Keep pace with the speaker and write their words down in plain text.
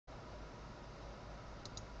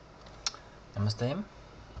Namaste.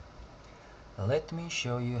 Let me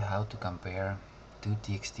show you how to compare two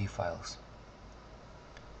TXT files.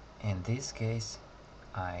 In this case,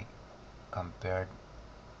 I compared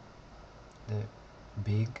the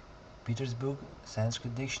big Petersburg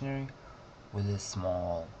Sanskrit dictionary with a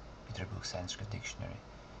small Petersburg Sanskrit dictionary.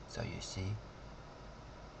 So you see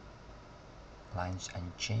lines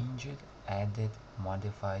unchanged, added,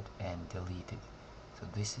 modified, and deleted. So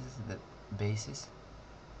this is the basis,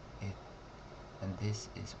 and this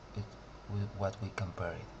is with what we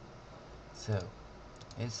compare it. So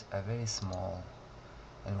it's a very small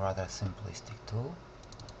and rather simplistic tool.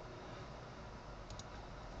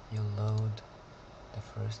 You load the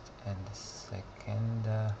first and the second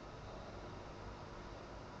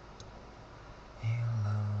you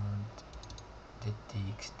load the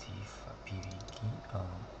txt PWK,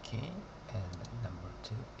 okay, and number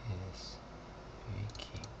 2 is PWK,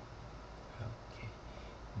 okay,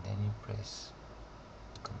 and then you press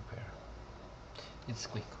compare. It's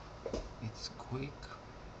quick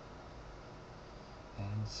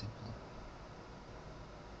and simple.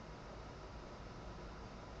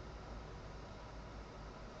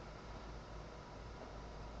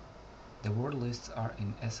 The word lists are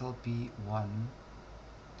in SLP1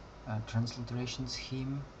 transliteration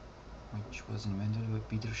scheme, which was invented by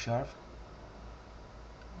Peter Scharf.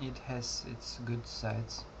 It has its good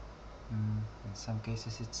sides. In some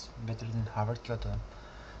cases it's better than Harvard Kyoto.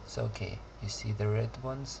 So okay, you see the red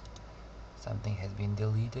ones, something has been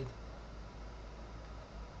deleted.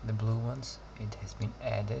 The blue ones, it has been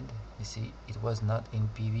added. You see, it was not in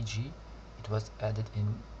PWG, it was added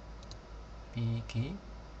in PWK. You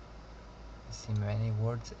see many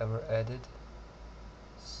words ever added,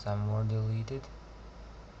 some were deleted.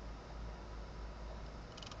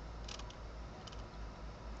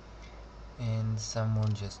 And some were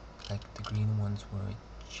just like the green ones were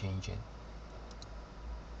changed.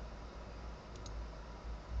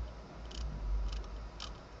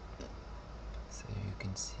 So you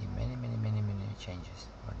can see many changes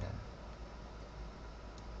were done.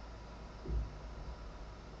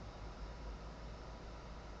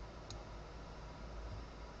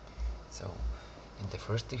 So in the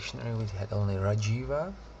first dictionary we had only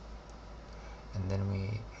Rajiva, and then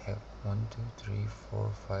we have 1, 2, 3,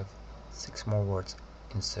 4, 5, 6 more words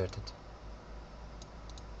inserted.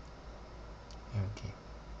 Okay,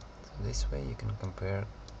 so this way you can compare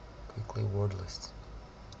quickly word lists.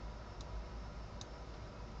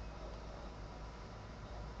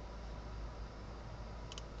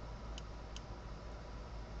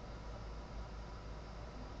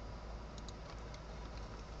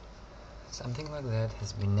 Something like that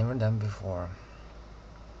has been never done before.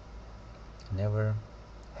 Never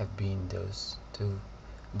have been those two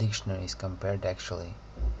dictionaries compared actually.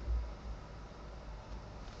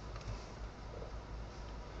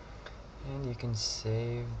 And you can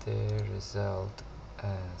save the result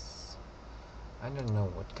as, I don't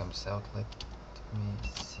know what comes out, let me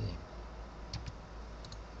see.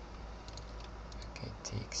 Okay,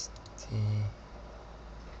 txt,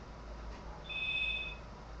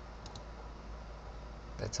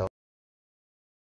 that's all.